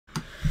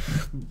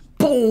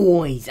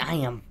Boys, I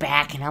am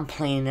back and I'm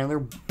playing another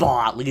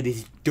bot. Look at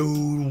this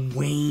dude,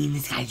 Wayne.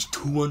 This guy's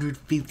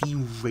 250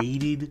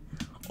 rated.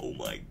 Oh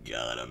my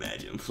god,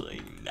 imagine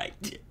playing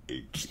Knight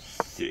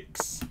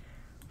H6.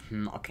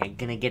 Okay,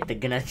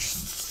 gonna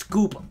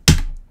scoop.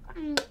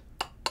 I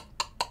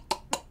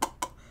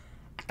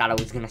thought I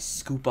was gonna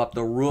scoop up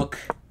the rook.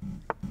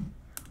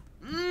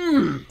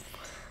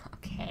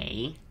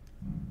 Okay.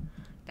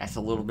 That's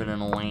a little bit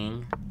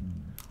annoying.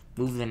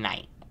 Move the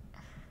knight.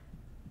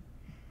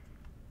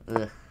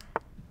 Ugh.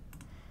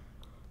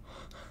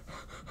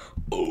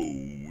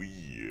 Oh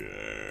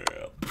yeah.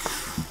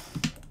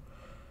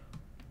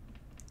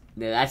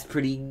 Now that's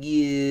pretty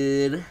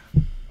good.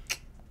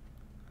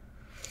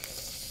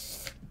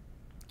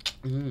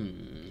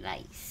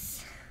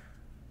 Nice.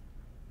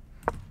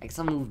 I guess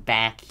I'll move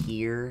back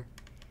here.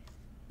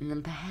 And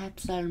then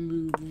perhaps I'll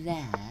move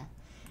that.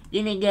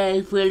 Gonna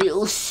go for a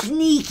little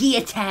sneaky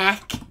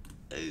attack.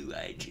 Oh,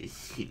 I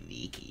just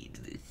sneakied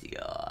this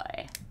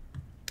guy.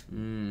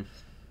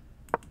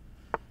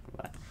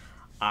 What?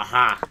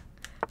 Aha!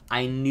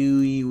 I knew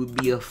you would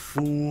be a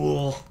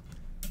fool.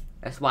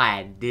 That's why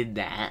I did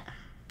that.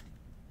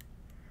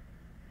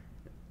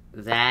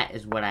 That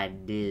is what I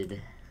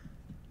did.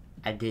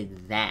 I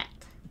did that.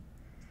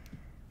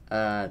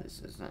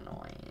 This is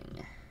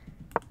annoying.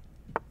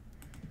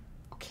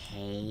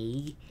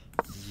 Okay.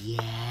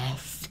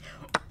 Yes.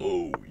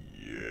 Oh,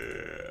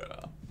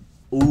 yeah.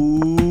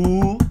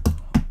 Ooh.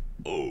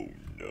 Oh,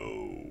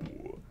 no.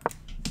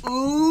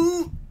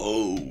 Ooh.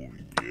 Oh,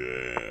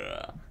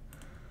 yeah.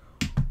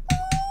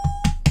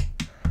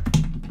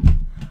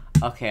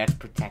 Okay, that's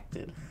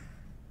protected.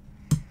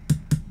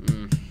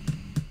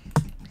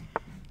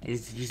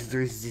 It's just,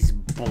 there's this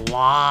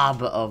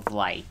blob of,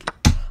 like...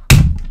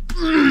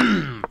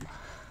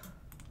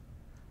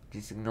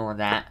 Just ignore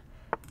that.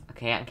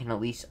 Okay, I can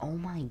at least... Oh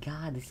my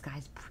god, this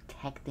guy's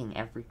protecting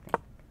everything.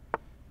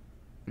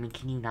 I mean,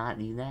 can you not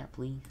do that,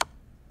 please?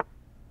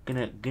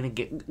 Gonna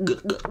get...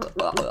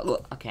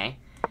 Okay.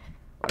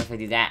 What if I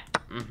do that?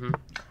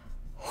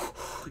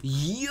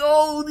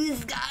 Yo,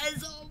 this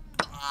guy's a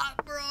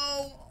bot, bro!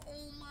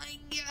 Oh my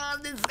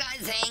god, this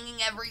guy's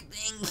hanging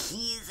everything.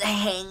 He's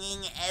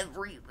hanging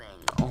everything.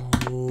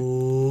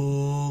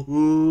 Oh.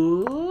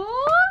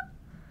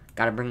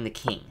 Gotta bring the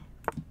king.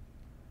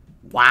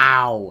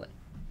 Wow.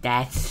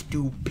 That's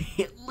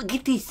stupid. Look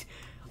at this.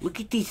 Look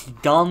at this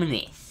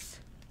dumbness.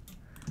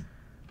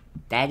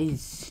 That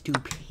is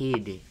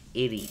stupidity.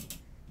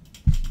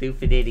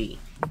 Stupidity.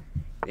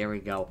 There we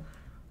go.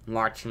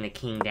 Marching the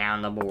king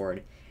down the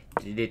board.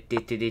 Okay,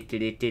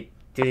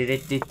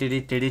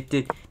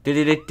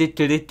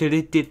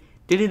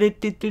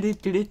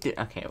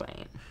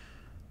 wait.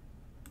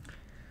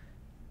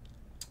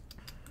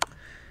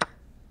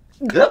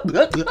 Okay.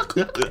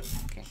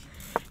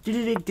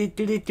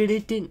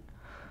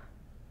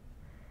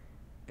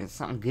 Is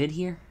something good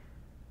here?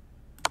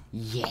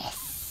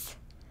 Yes.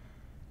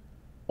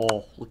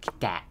 Oh, look at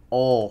that.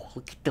 Oh,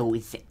 look at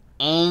those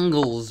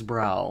angles,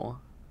 bro.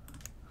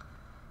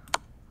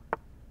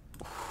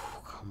 Ooh,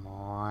 come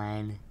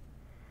on.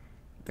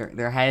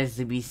 There has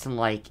to be some,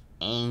 like,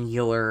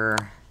 angular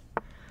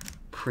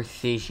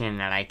precision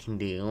that I can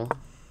do.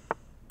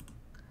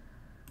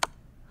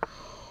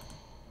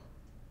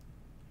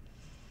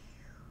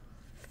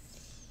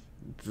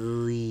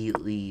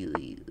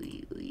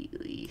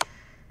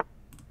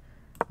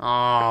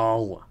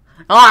 Oh.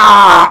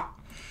 Ah!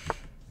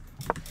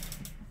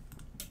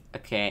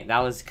 Okay, that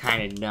was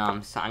kind of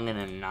dumb, so I'm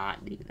gonna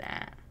not do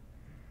that.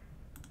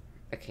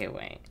 Okay,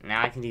 wait.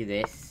 Now I can do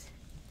this.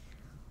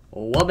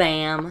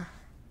 Wha-bam!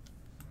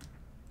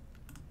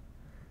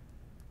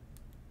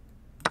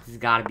 This has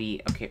gotta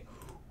be... Okay.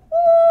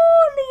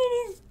 Oh, look at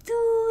this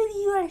dude!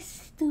 You are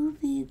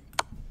stupid.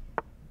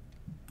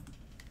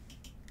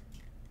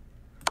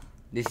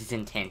 This is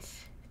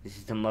intense. This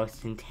is the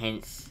most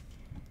intense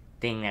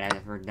thing that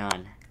I've ever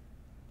done.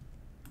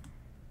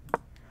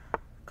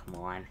 Come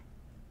on.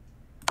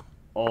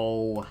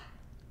 Oh.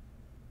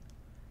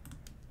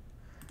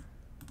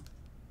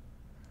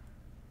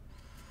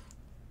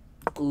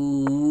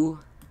 Ooh.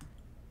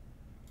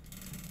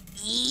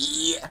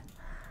 Yeah.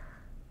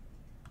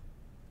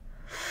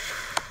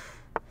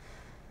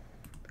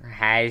 There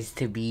has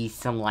to be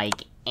some,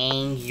 like,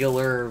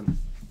 angular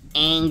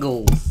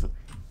angles. Oh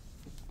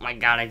my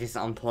god, I just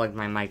unplugged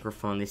my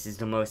microphone. This is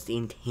the most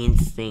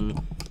intense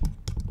thing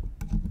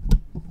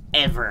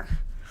ever.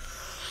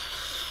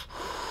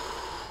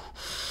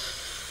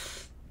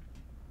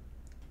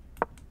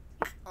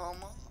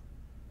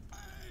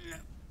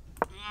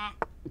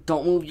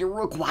 Don't move your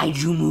rook. Why'd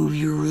you move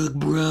your rook,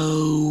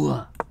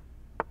 bro?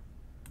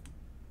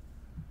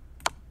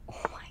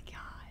 Oh my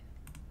god.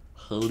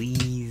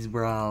 Please,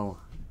 bro.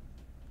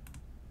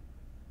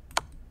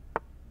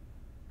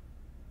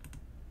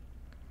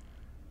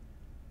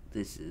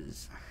 This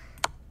is...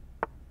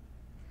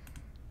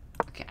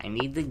 Okay, I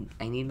need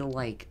to,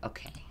 like,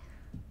 okay.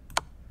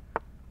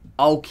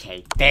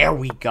 Okay, there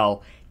we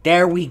go.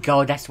 There we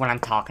go. That's what I'm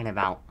talking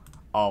about.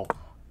 Oh,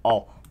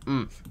 ow.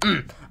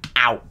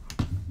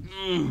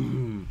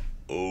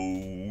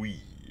 Oh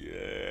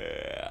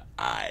yeah,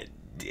 I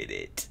did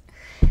it.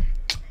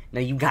 Now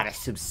you gotta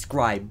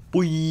subscribe,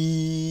 boy.